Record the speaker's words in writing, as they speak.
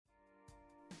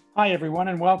Hi, everyone,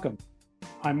 and welcome.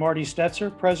 I'm Marty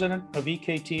Stetzer, president of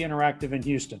EKT Interactive in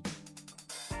Houston.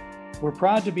 We're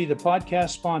proud to be the podcast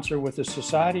sponsor with the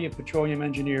Society of Petroleum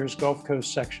Engineers Gulf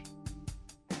Coast section.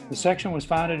 The section was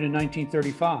founded in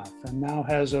 1935 and now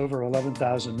has over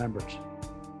 11,000 members.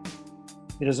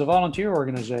 It is a volunteer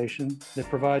organization that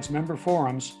provides member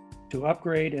forums to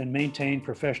upgrade and maintain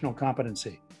professional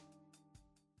competency.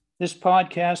 This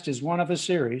podcast is one of a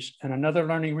series and another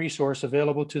learning resource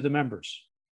available to the members.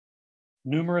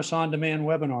 Numerous on-demand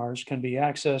webinars can be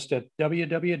accessed at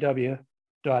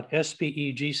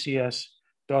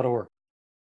www.spegcs.org.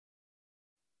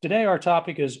 Today, our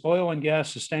topic is oil and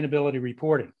gas sustainability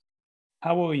reporting.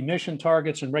 How will emission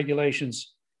targets and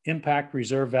regulations impact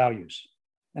reserve values?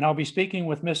 And I'll be speaking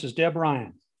with Mrs. Deb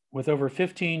Ryan, with over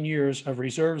 15 years of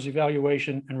reserves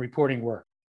evaluation and reporting work.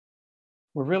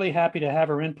 We're really happy to have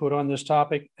her input on this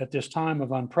topic at this time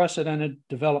of unprecedented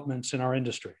developments in our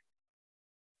industry.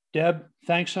 Deb,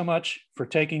 thanks so much for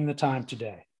taking the time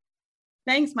today.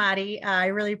 Thanks, Marty. I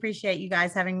really appreciate you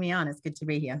guys having me on. It's good to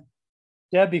be here.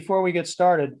 Deb, before we get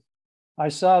started, I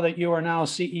saw that you are now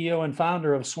CEO and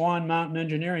founder of Swan Mountain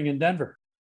Engineering in Denver.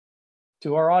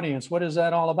 To our audience, what is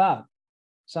that all about?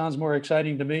 Sounds more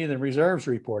exciting to me than reserves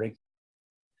reporting.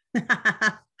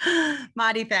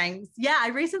 Marty, thanks. Yeah, I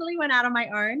recently went out on my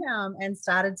own and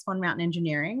started Swan Mountain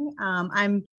Engineering.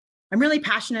 I'm really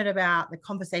passionate about the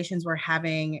conversations we're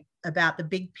having about the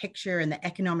big picture and the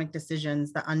economic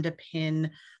decisions that underpin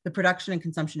the production and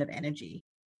consumption of energy.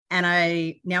 And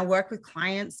I now work with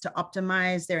clients to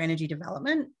optimize their energy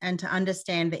development and to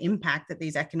understand the impact that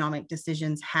these economic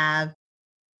decisions have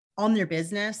on their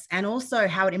business and also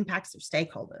how it impacts their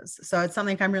stakeholders. So it's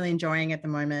something I'm really enjoying at the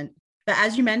moment. But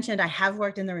as you mentioned, I have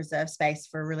worked in the reserve space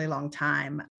for a really long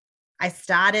time.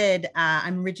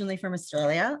 I'm originally from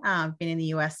Australia. I've been in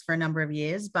the US for a number of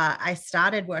years, but I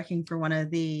started working for one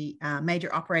of the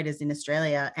major operators in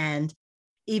Australia. And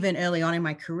even early on in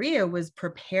my career was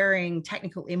preparing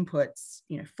technical inputs,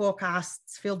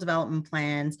 forecasts, field development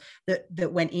plans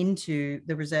that went into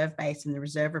the reserve base and the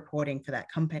reserve reporting for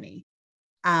that company.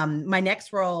 My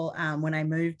next role, when I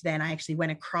moved, then I actually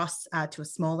went across to a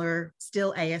smaller,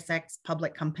 still ASX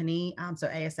public company. So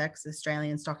ASX,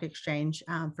 Australian Stock Exchange,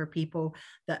 for people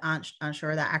that aren't sure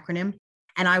of that acronym.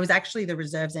 And I was actually the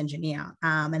reserves engineer.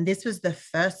 And this was the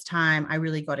first time I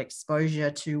really got exposure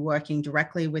to working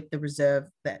directly with the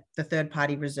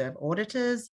third-party reserve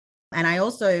auditors. And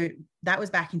that was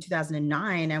back in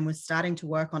 2009, and was starting to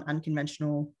work on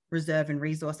unconventional reserve and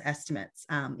resource estimates,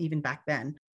 even back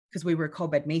then, because we were a coal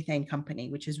bed methane company,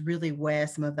 which is really where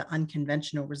some of the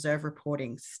unconventional reserve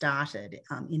reporting started,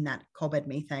 in that coal bed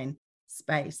methane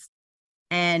space.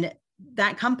 And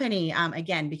that company,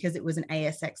 again, because it was an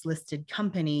ASX listed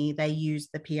company, they used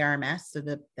the PRMS, so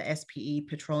the SPE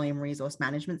Petroleum Resource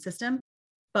Management System.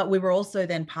 But we were also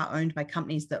then part owned by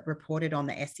companies that reported on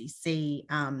the SEC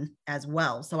as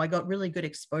well. So I got really good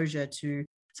exposure to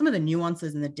some of the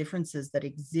nuances and the differences that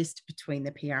exist between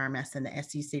the PRMS and the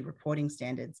SEC reporting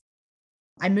standards.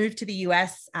 I moved to the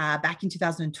US back in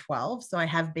 2012, so I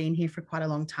have been here for quite a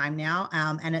long time now.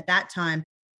 And at that time,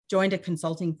 joined a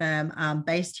consulting firm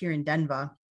based here in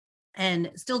Denver, and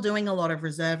still doing a lot of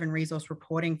reserve and resource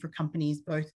reporting for companies,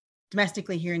 both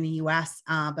domestically here in the US,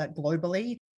 but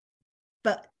globally.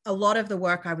 But a lot of the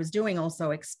work I was doing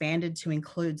also expanded to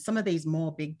include some of these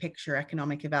more big picture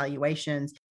economic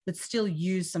evaluations that still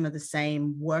use some of the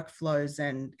same workflows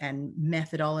and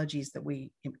methodologies that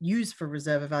we use for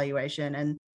reserve evaluation.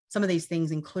 And some of these things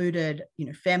included,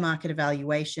 fair market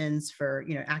evaluations for,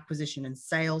 acquisition and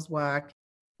sales work,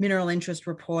 mineral interest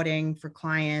reporting for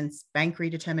clients, bank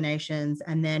redeterminations,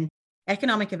 and then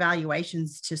economic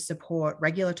evaluations to support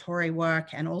regulatory work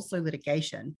and also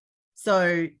litigation.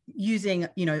 So using,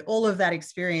 all of that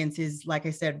experience is, like I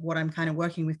said, what I'm kind of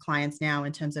working with clients now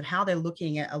in terms of how they're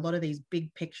looking at a lot of these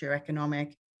big picture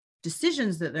economic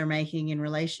decisions that they're making in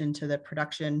relation to the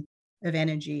production of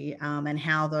energy, and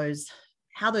how those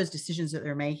decisions that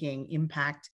they're making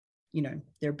impact,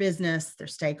 their business, their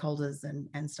stakeholders,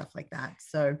 and stuff like that.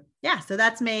 So yeah, so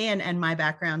that's me and my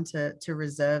background to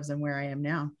reserves and where I am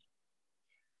now.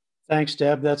 Thanks,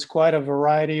 Deb. That's quite a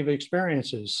variety of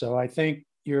experiences. So I think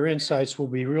your insights will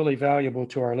be really valuable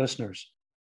to our listeners.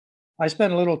 I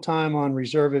spent a little time on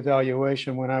reserve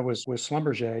evaluation when I was with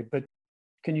Schlumberger, but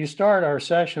can you start our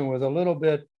session with a little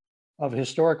bit of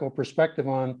historical perspective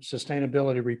on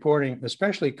sustainability reporting,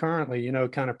 especially currently,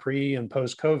 kind of pre and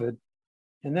post-COVID,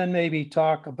 and then maybe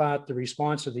talk about the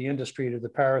response of the industry to the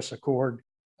Paris Accord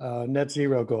net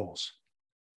zero goals?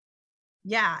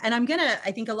 Yeah. And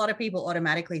I think a lot of people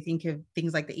automatically think of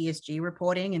things like the ESG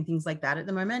reporting and things like that at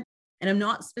the moment. And I'm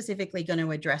not specifically going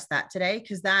to address that today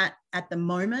because that at the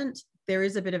moment, there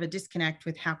is a bit of a disconnect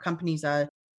with how companies are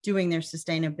doing their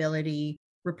sustainability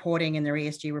reporting and their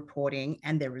ESG reporting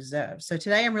and their reserves. So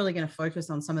today I'm really going to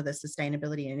focus on some of the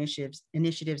sustainability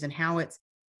initiatives and how it's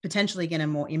potentially going to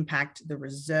more impact the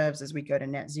reserves as we go to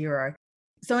net zero.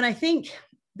 So, and I think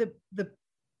the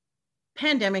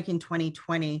pandemic in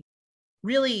 2020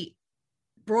 really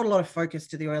brought a lot of focus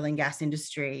to the oil and gas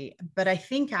industry. But I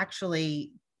think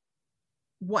actually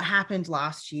what happened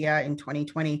last year in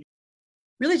 2020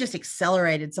 really just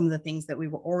accelerated some of the things that we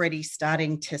were already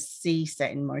starting to see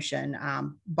set in motion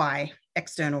by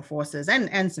external forces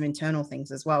and some internal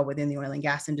things as well within the oil and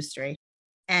gas industry.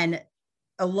 And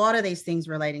a lot of these things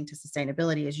relating to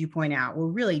sustainability, as you point out,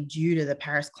 were really due to the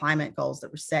Paris climate goals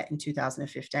that were set in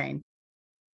 2015.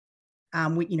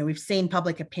 We've seen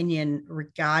public opinion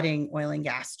regarding oil and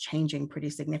gas changing pretty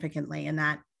significantly, and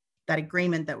that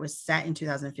agreement that was set in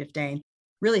 2015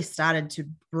 really started to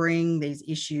bring these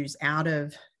issues out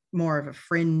of more of a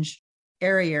fringe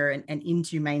area and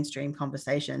into mainstream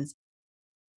conversations.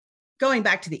 Going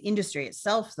back to the industry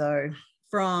itself, though,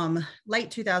 from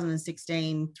late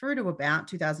 2016 through to about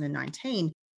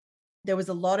 2019, there was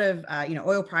a lot of,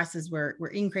 oil prices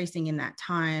were increasing in that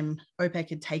time. OPEC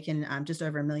had taken just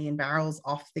over 1 million barrels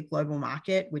off the global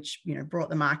market, which,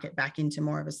 brought the market back into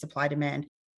more of a supply-demand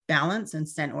balance and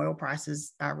sent oil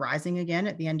prices rising again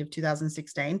at the end of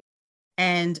 2016.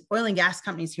 And oil and gas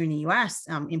companies here in the US,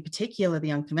 in particular,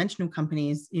 the unconventional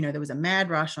companies, there was a mad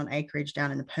rush on acreage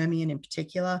down in the Permian in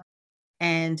particular.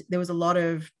 And there was a lot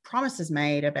of promises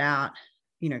made about,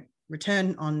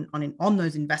 return on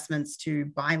those investments to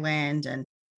buy land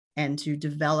and to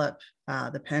develop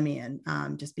the Permian,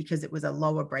 just because it was a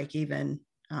lower break-even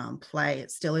play.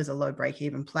 It still is a low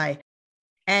break-even play.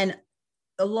 And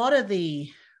a lot of the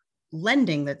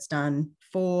lending that's done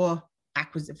for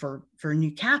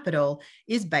new capital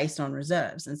is based on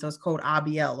reserves. And so it's called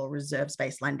RBL, or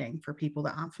reserves-based lending, for people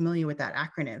that aren't familiar with that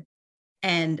acronym.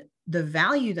 And the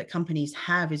value that companies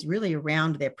have is really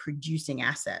around their producing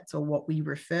assets, or what we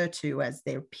refer to as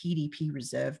their PDP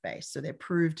reserve base. So their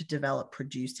proved developed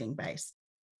producing base.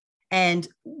 And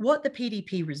what the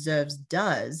PDP reserves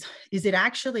does is it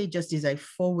actually just is a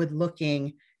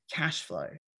forward-looking cash flow.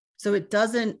 So it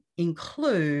doesn't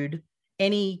include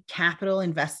any capital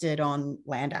invested on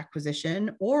land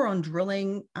acquisition or on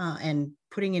drilling and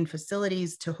putting in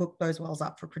facilities to hook those wells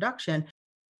up for production.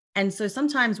 And so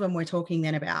sometimes when we're talking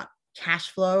then about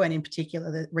cash flow, and in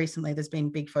particular, recently there's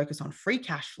been big focus on free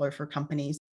cash flow for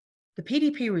companies, the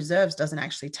PDP reserves doesn't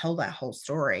actually tell that whole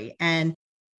story. And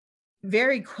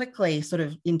very quickly, sort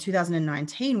of in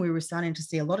 2019, we were starting to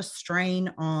see a lot of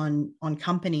strain on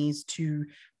companies to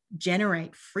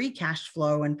generate free cash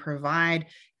flow and provide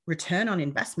return on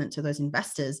investment to those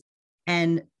investors.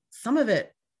 And some of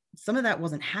that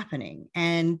wasn't happening.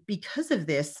 And because of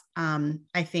this,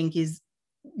 I think is,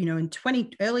 in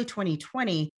early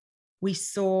 2020, we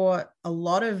saw a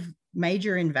lot of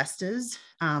major investors,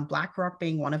 BlackRock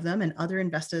being one of them, and other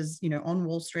investors, on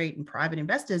Wall Street and private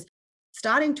investors,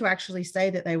 starting to actually say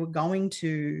that they were going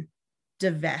to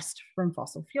divest from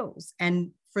fossil fuels.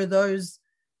 And for those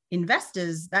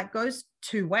investors, that goes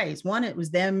two ways. One, it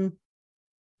was them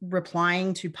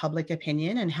replying to public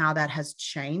opinion and how that has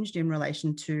changed in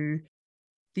relation to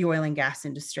the oil and gas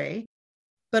industry.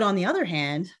 But on the other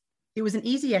hand, it was an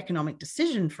easy economic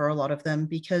decision for a lot of them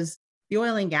because the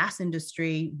oil and gas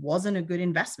industry wasn't a good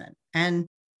investment. And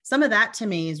some of that to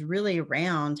me is really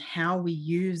around how we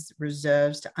use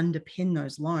reserves to underpin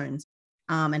those loans,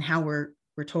 and how we're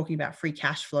talking about free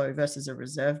cash flow versus a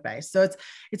reserve base. So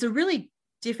it's a really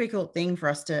difficult thing for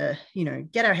us to,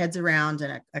 get our heads around,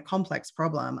 and a complex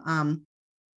problem.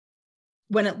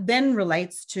 When it then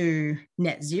relates to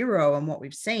net zero, and what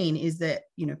we've seen is that,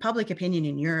 public opinion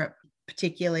in Europe,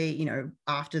 particularly,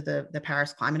 after the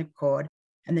Paris Climate Accord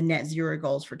and the net zero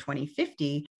goals for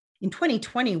 2050, in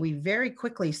 2020, we very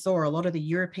quickly saw a lot of the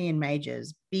European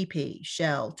majors, BP,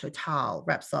 Shell, Total,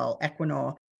 Repsol,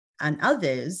 Equinor, and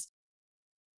others,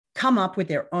 come up with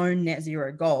their own net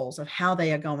zero goals of how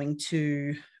they are going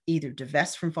to either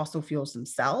divest from fossil fuels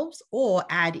themselves or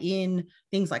add in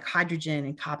things like hydrogen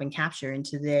and carbon capture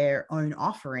into their own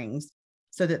offerings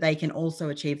so that they can also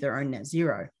achieve their own net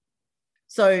zero.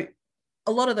 So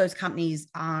a lot of those companies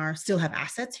still have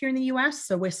assets here in the US.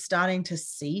 So we're starting to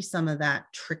see some of that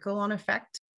trickle on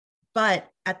effect. But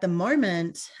at the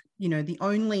moment, the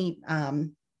only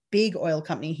big oil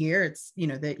company here, it's,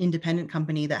 the independent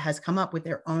company that has come up with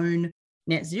their own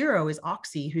net zero is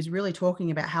Oxy, who's really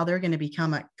talking about how they're going to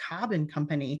become a carbon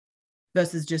company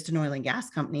versus just an oil and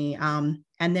gas company. And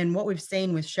then what we've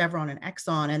seen with Chevron and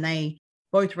Exxon, and they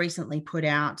both recently put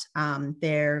out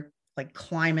their like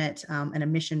climate and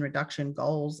emission reduction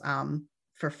goals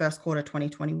for first quarter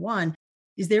 2021,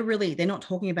 is they're not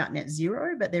talking about net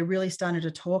zero, but they're really starting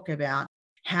to talk about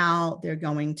how they're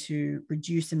going to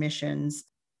reduce emissions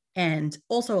and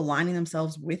also aligning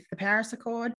themselves with the Paris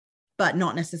Accord, but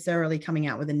not necessarily coming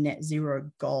out with a net zero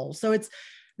goal. So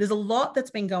there's a lot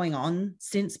that's been going on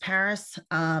since Paris.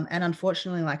 And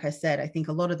unfortunately, like I said, I think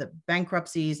a lot of the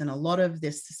bankruptcies and a lot of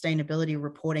this sustainability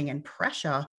reporting and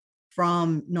pressure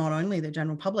from not only the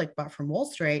general public, but from Wall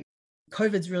Street,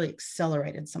 COVID's really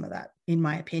accelerated some of that, in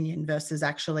my opinion, versus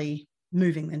actually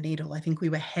moving the needle. I think we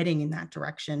were heading in that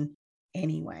direction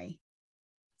anyway.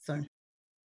 So.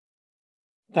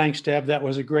 Thanks, Deb. That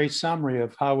was a great summary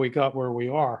of how we got where we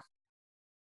are.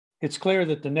 It's clear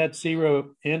that the net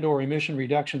zero and/or emission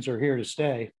reductions are here to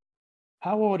stay.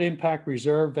 How will it impact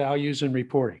reserve values and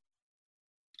reporting?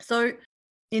 So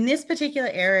in this particular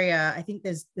area, I think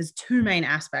there's two main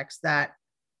aspects that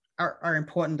are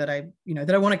important that I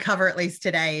want to cover at least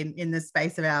today in this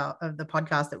space of the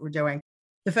podcast that we're doing.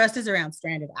 The first is around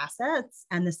stranded assets,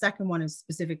 and the second one is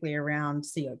specifically around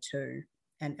CO2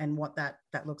 and what that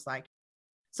looks like.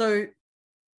 So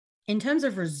in terms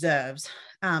of reserves,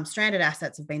 stranded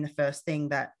assets have been the first thing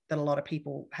that a lot of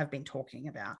people have been talking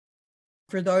about.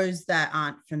 For those that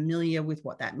aren't familiar with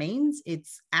what that means,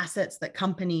 it's assets that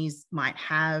companies might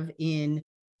have in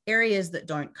areas that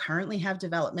don't currently have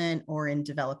development, or in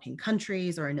developing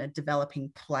countries, or in a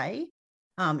developing play,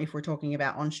 if we're talking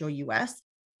about onshore US,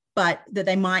 but that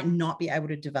they might not be able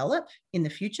to develop in the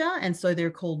future. And so they're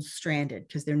called stranded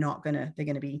because they're going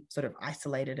to be sort of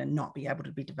isolated and not be able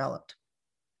to be developed.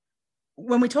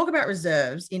 When we talk about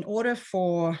reserves, in order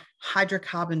for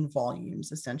hydrocarbon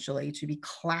volumes essentially to be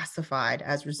classified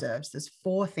as reserves, there's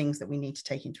 4 things that we need to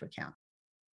take into account.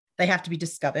 They have to be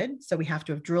discovered. So we have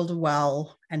to have drilled a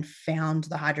well and found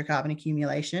the hydrocarbon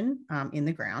accumulation in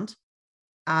the ground.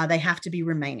 They have to be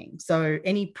remaining. So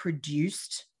any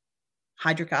produced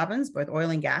hydrocarbons, both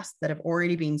oil and gas, that have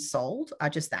already been sold are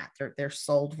just that. They're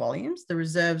sold volumes. The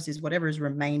reserves is whatever is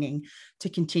remaining to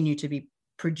continue to be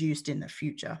produced in the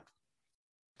future.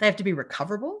 They have to be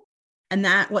recoverable. And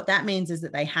what that means is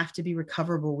that they have to be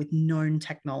recoverable with known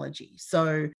technology.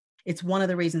 So it's one of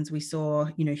the reasons we saw,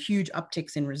 huge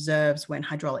upticks in reserves when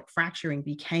hydraulic fracturing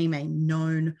became a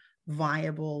known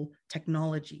viable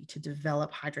technology to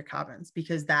develop hydrocarbons,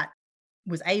 because that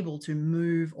was able to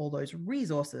move all those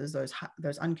resources,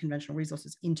 those unconventional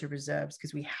resources, into reserves,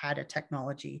 because we had a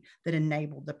technology that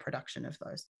enabled the production of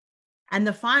those. And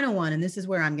the final one, and this is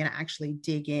where I'm going to actually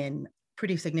dig in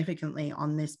pretty significantly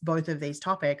on both of these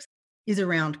topics, is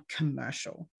around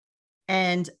commercial.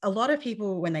 And a lot of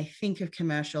people, when they think of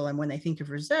commercial and when they think of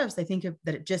reserves, they think of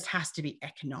that it just has to be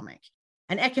economic.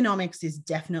 And economics is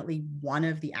definitely one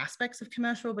of the aspects of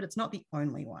commercial, but it's not the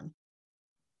only one.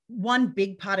 One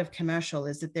big part of commercial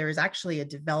is that there is actually a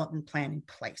development plan in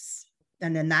place.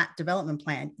 And then that development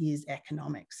plan is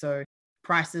economic. So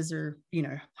prices are,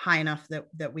 high enough that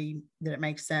it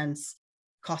makes sense.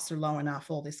 Costs are low enough,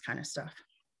 all this kind of stuff.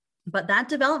 But that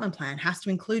development plan has to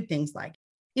include things like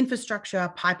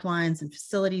infrastructure, pipelines, and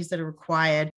facilities that are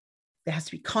required. There has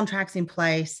to be contracts in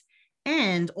place,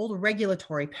 and all the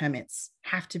regulatory permits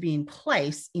have to be in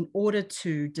place in order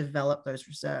to develop those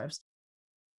reserves.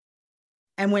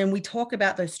 And when we talk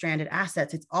about those stranded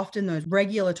assets, it's often those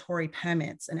regulatory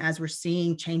permits. And as we're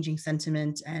seeing changing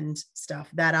sentiment and stuff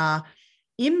that are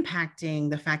impacting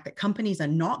the fact that companies are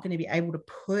not going to be able to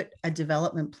put a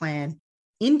development plan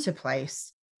into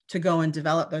place to go and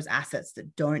develop those assets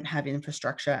that don't have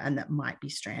infrastructure and that might be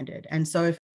stranded. And so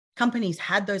if companies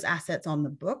had those assets on the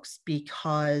books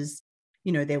because,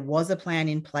 there was a plan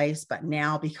in place, but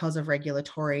now because of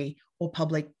regulatory or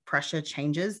public pressure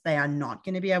changes, they are not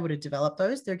going to be able to develop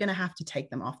those, they're going to have to take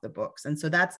them off the books. And so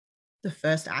that's the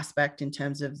first aspect in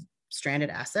terms of stranded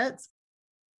assets.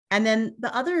 And then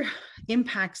the other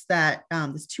impacts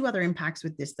there's 2 other impacts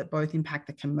with this that both impact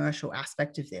the commercial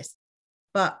aspect of this.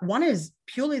 But one is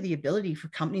purely the ability for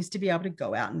companies to be able to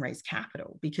go out and raise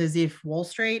capital. Because if Wall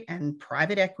Street and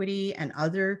private equity and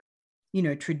other,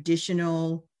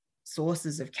 traditional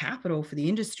sources of capital for the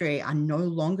industry are no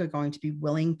longer going to be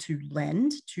willing to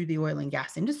lend to the oil and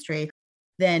gas industry,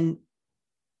 then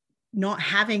not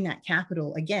having that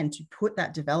capital, again, to put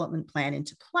that development plan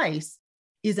into place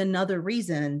is another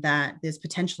reason that there's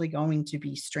potentially going to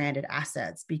be stranded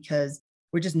assets, because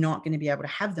we're just not going to be able to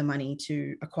have the money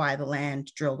to acquire the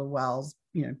land, drill the wells,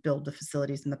 build the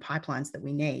facilities and the pipelines that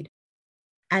we need.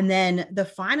 And then the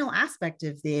final aspect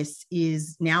of this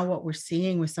is now what we're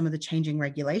seeing with some of the changing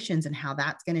regulations and how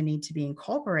that's going to need to be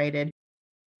incorporated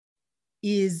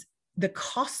is the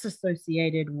costs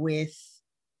associated with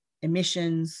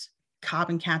emissions,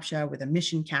 carbon capture, with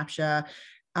emission capture,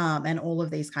 and all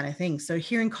of these kind of things. So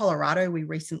here in Colorado, we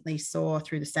recently saw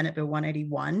through the Senate Bill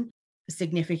 181 a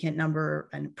significant number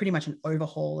and pretty much an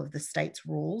overhaul of the state's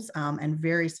rules, and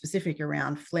very specific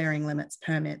around flaring limits,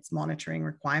 permits, monitoring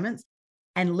requirements.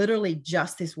 And literally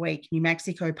just this week, New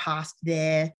Mexico passed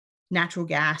their natural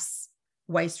gas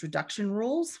waste reduction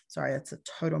rules. Sorry, that's a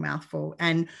total mouthful.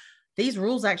 And these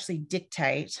rules actually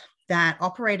dictate that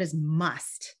operators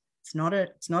must, it's not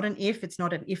an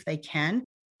if they can,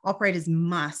 operators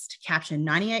must capture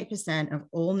 98% of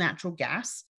all natural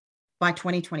gas by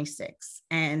 2026.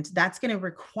 And that's going to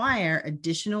require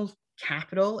additional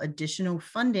capital, additional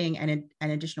funding, and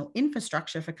additional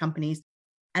infrastructure for companies.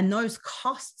 And those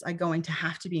costs are going to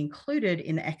have to be included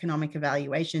in the economic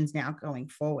evaluations now going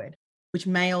forward, which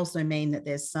may also mean that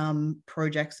there's some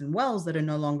projects and wells that are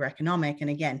no longer economic. And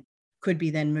again, could be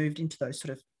then moved into those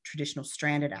sort of traditional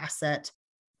stranded asset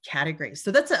categories.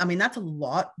 So that's a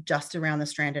lot just around the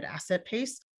stranded asset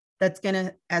piece. That's going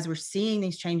to, as we're seeing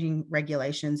these changing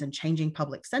regulations and changing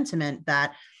public sentiment,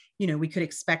 that, we could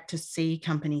expect to see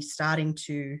companies starting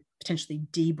to potentially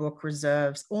debook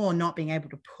reserves or not being able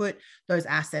to put those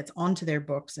assets onto their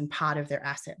books and part of their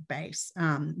asset base,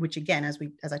 which again, as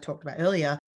I talked about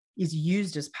earlier, is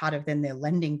used as part of then their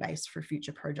lending base for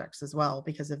future projects as well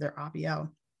because of their RBL.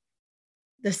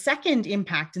 The second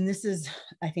impact, and this is,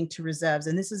 I think, to reserves,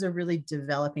 and this is a really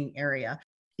developing area,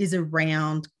 is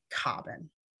around carbon.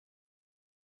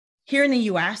 Here in the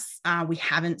US, we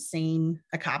haven't seen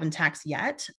a carbon tax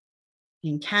yet.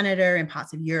 In Canada and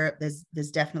parts of Europe, there's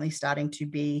definitely starting to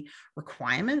be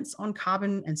requirements on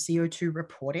carbon and CO2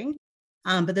 reporting.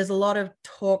 But there's a lot of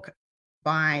talk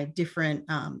by different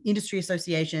industry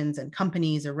associations and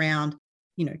companies around,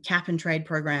 cap and trade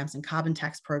programs and carbon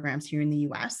tax programs here in the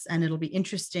US. And it'll be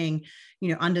interesting,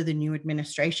 under the new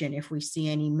administration, if we see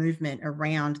any movement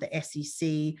around the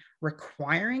SEC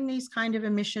requiring these kind of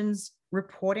emissions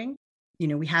reporting.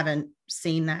 We haven't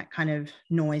seen that kind of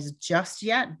noise just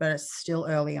yet, but it's still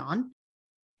early on.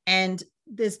 And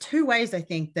there's two ways I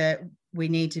think that we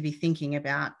need to be thinking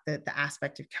about the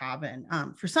aspect of carbon.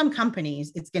 For some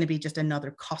companies, it's going to be just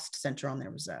another cost center on their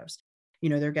reserves.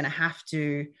 They're going to have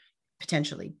to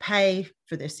potentially pay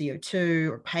for their CO2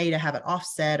 or pay to have it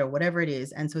offset or whatever it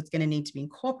is. And so it's going to need to be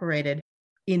incorporated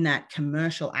in that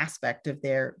commercial aspect of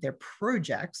their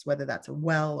projects, whether that's a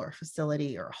well or a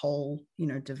facility or a whole,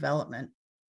 development.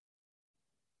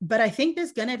 But I think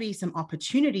there's going to be some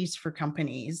opportunities for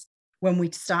companies when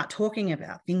we start talking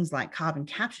about things like carbon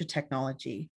capture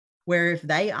technology, where if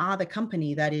they are the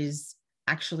company that is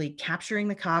actually capturing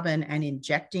the carbon and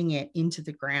injecting it into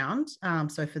the ground.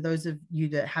 So for those of you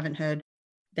that haven't heard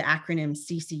the acronym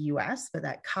CCUS, but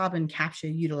that carbon capture,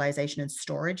 utilization, and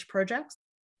storage projects,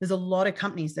 there's a lot of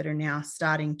companies that are now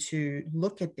starting to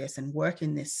look at this and work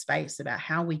in this space about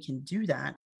how we can do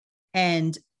that.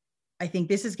 And I think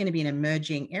this is going to be an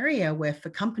emerging area where for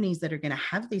companies that are going to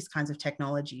have these kinds of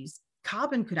technologies,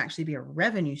 carbon could actually be a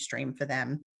revenue stream for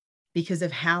them because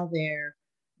of how they're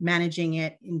managing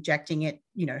it, injecting it,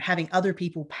 having other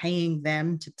people paying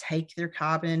them to take their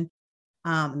carbon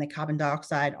and the carbon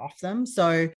dioxide off them.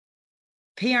 So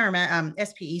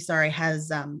SPE,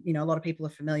 has, a lot of people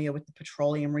are familiar with the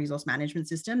Petroleum Resource Management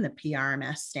System, the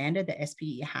PRMS standard that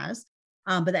SPE has.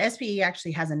 But the SPE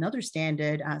actually has another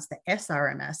standard, it's the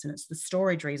SRMS, and it's the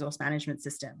Storage Resource Management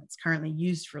System. It's currently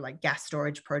used for like gas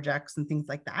storage projects and things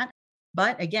like that.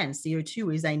 But again,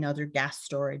 CO2 is another gas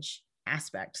storage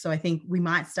aspect. So I think we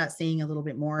might start seeing a little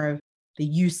bit more of the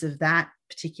use of that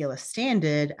particular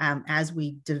standard as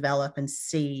we develop and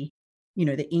see,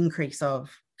 the increase of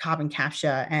carbon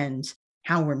capture and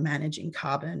how we're managing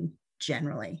carbon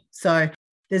generally. So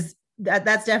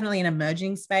that's definitely an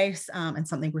emerging space and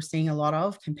something we're seeing a lot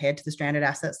of compared to the stranded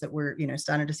assets that we're,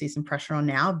 starting to see some pressure on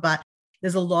now. But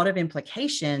there's a lot of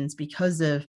implications because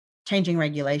of changing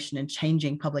regulation and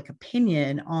changing public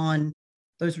opinion on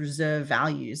those reserve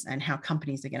values and how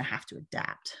companies are going to have to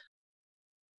adapt.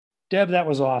 Deb, that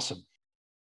was awesome.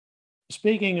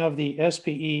 Speaking of the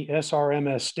SPE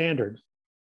SRMS standard,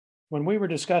 when we were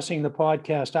discussing the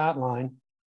podcast outline,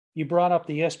 you brought up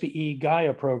the SPE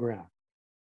Gaia program.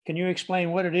 Can you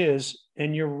explain what it is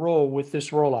and your role with this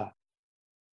rollout?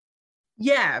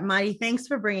 Yeah, Marty, thanks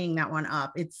for bringing that one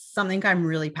up. It's something I'm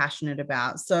really passionate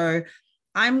about. So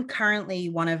I'm currently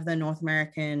one of the North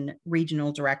American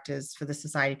regional directors for the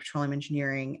Society of Petroleum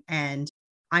Engineering, and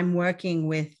I'm working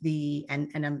with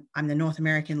I'm the North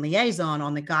American liaison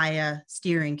on the Gaia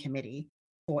steering committee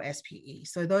for SPE.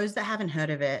 So those that haven't heard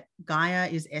of it, Gaia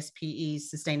is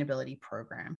SPE's sustainability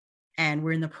program. and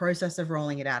we're in the process of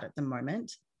rolling it out at the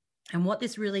moment. And what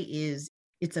this really is,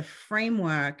 it's a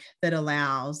framework that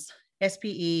allows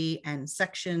SPE and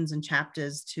sections and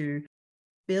chapters to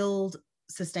build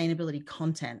sustainability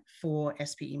content for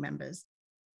SPE members.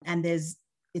 And it's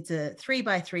a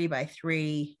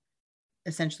 3x3x3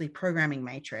 essentially programming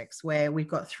matrix where we've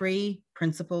got 3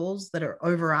 principles that are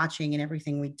overarching in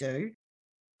everything we do: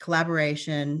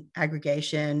 collaboration,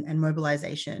 aggregation, and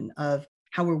mobilization of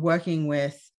how we're working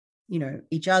with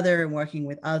each other and working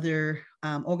with other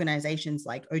organizations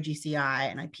like OGCI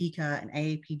and IPCA and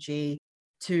AAPG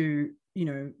to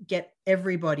get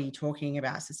everybody talking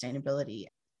about sustainability.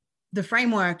 The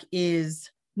framework is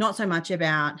not so much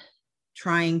about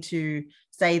trying to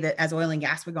say that as oil and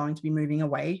gas we're going to be moving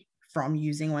away from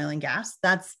using oil and gas.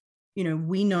 That's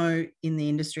we know in the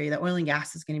industry that oil and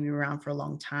gas is going to be around for a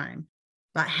long time.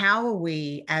 But how are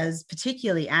we,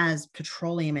 particularly as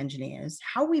petroleum engineers,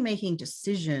 how are we making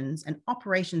decisions and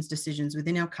operations decisions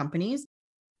within our companies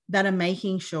that are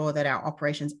making sure that our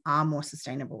operations are more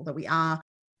sustainable, that we are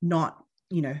not,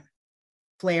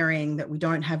 flaring, that we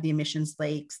don't have the emissions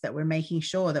leaks, that we're making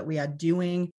sure that we are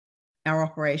doing our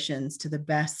operations to the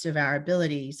best of our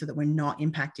ability so that we're not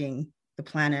impacting the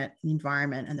planet, the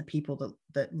environment, and the people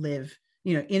that live,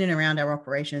 in and around our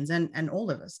operations and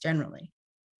all of us generally.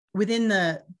 Within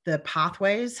the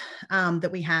pathways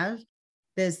that we have,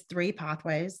 there's 3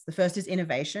 pathways. The first is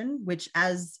innovation, which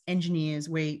as engineers,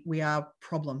 we are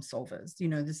problem solvers.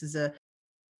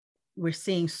 We're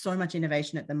seeing so much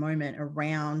innovation at the moment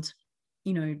around,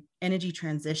 energy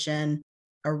transition,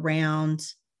 around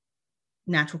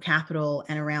natural capital,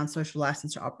 and around social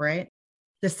license to operate.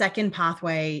 The second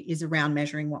pathway is around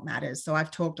measuring what matters. So I've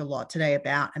talked a lot today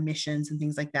about emissions and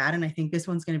things like that. And I think this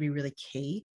one's going to be really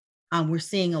key. We're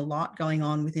seeing a lot going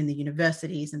on within the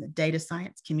universities and the data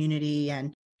science community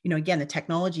and, again, the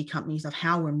technology companies of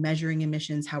how we're measuring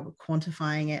emissions, how we're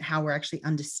quantifying it, how we're actually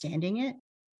understanding it.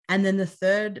 And then the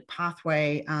third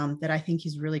pathway that I think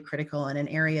is really critical and an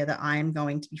area that I'm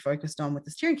going to be focused on with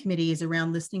the steering committee is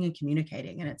around listening and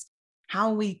communicating. And it's how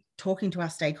are we talking to our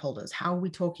stakeholders? How are we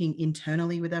talking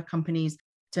internally with our companies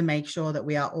to make sure that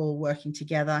we are all working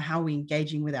together? How are we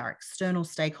engaging with our external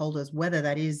stakeholders, whether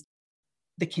that is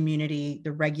the community,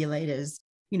 the regulators,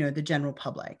 the general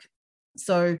public?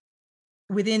 So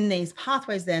within these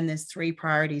pathways, then there's 3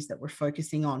 priorities that we're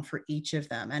focusing on for each of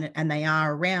them. And they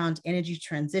are around energy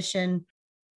transition,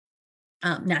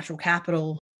 natural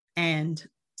capital, and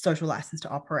social license to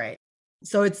operate.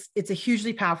 So it's a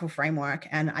hugely powerful framework.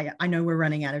 And I know we're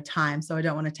running out of time, so I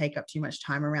don't want to take up too much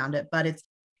time around it, but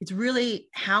it's really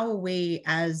how are we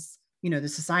as, the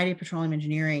Society of Petroleum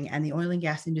Engineering and the oil and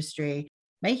gas industry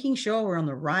making sure we're on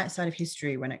the right side of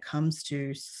history when it comes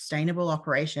to sustainable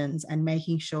operations and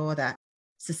making sure that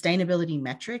sustainability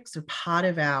metrics are part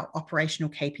of our operational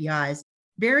KPIs,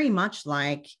 very much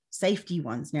like safety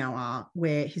ones now are,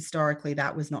 where historically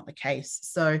that was not the case.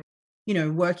 So,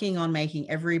 working on making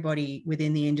everybody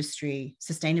within the industry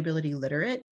sustainability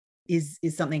literate is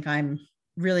something I'm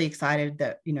really excited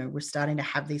that, we're starting to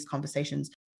have these conversations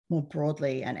more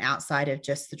broadly and outside of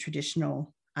just the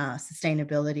traditional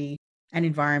sustainability and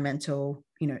environmental,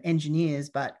 engineers,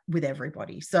 but with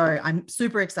everybody. So I'm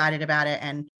super excited about it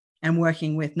and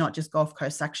working with not just Gulf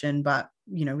Coast section, but,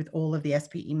 with all of the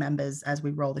SPE members as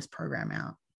we roll this program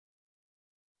out.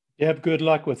 Deb, good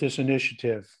luck with this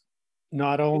initiative.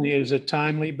 Not only is it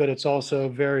timely, but it's also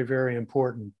very, very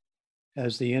important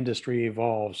as the industry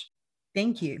evolves.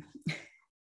 Thank you.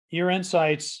 Your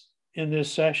insights in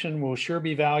this session will sure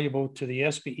be valuable to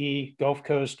the SPE Gulf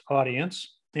Coast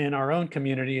audience and our own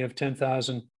community of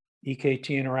 10,000 EKT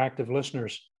Interactive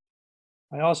listeners.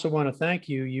 I also want to thank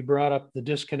you. You brought up the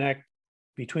disconnect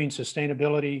between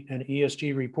sustainability and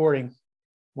ESG reporting.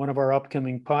 One of our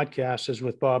upcoming podcasts is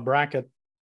with Bob Brackett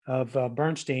of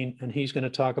Bernstein, and he's going to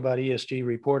talk about ESG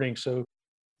reporting. So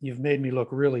you've made me look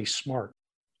really smart.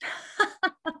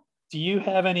 Do you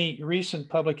have any recent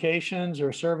publications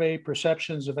or survey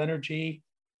perceptions of energy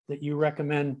that you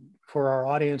recommend for our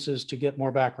audiences to get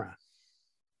more background?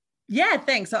 Yeah,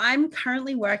 thanks. So I'm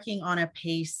currently working on a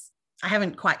piece, I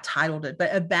haven't quite titled it,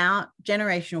 but about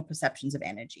generational perceptions of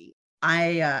energy.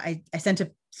 I sent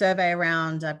a survey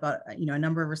around. I've got, a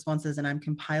number of responses and I'm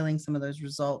compiling some of those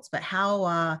results, but how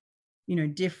are,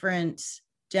 different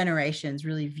generations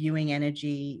really viewing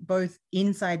energy, both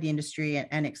inside the industry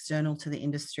and external to the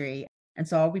industry. And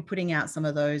so I'll be putting out some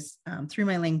of those through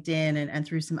my LinkedIn and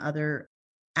through some other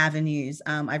avenues.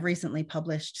 I've recently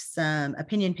published some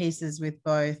opinion pieces with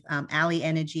both Ali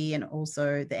Energy and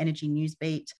also the Energy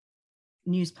Newsbeat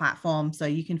news platform. So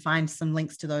you can find some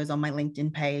links to those on my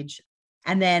LinkedIn page.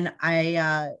 And then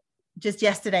I just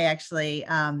yesterday, actually,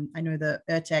 I know the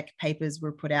ERTEC papers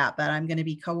were put out, but I'm going to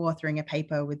be co-authoring a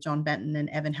paper with John Benton and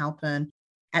Evan Halpern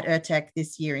at ERTEC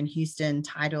this year in Houston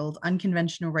titled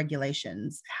Unconventional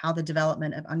Regulations, How the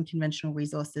Development of Unconventional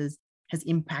Resources has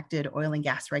Impacted Oil and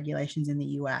Gas Regulations in the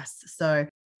US. So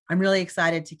I'm really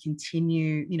excited to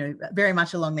continue, very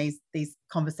much along these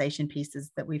conversation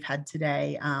pieces that we've had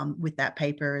today with that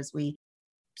paper, as we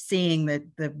seeing the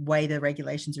way the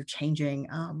regulations are changing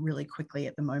really quickly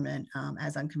at the moment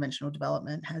as unconventional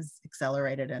development has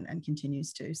accelerated and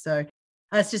continues to. So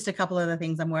that's just a couple of the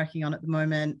things I'm working on at the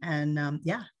moment. And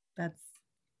that's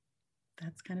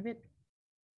kind of it.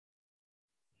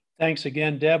 Thanks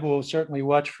again, Deb. We'll certainly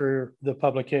watch for the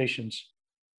publications.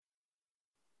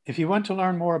 If you want to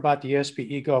learn more about the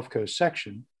SPE Gulf Coast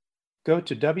section, go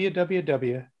to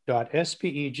www.spegcs.org.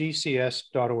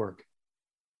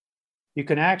 You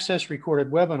can access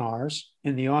recorded webinars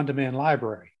in the on-demand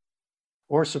library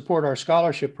or support our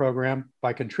scholarship program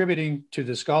by contributing to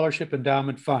the Scholarship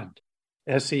Endowment Fund,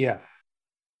 SEF.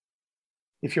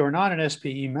 If you are not an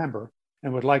SPE member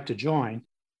and would like to join,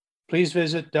 please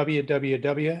visit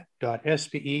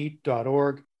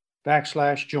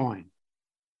www.spe.org/join.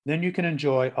 Then you can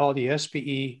enjoy all the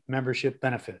SPE membership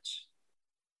benefits.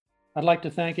 I'd like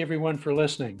to thank everyone for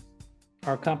listening.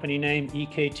 Our company name,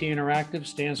 EKT Interactive,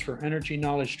 stands for Energy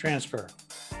Knowledge Transfer.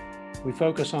 We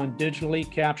focus on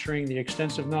digitally capturing the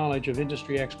extensive knowledge of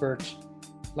industry experts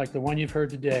like the one you've heard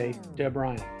today, Deb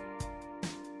Ryan.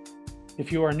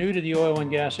 If you are new to the oil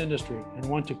and gas industry and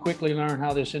want to quickly learn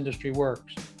how this industry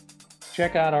works,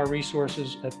 check out our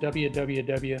resources at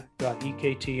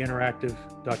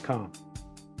www.ektinteractive.com.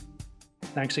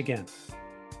 Thanks again.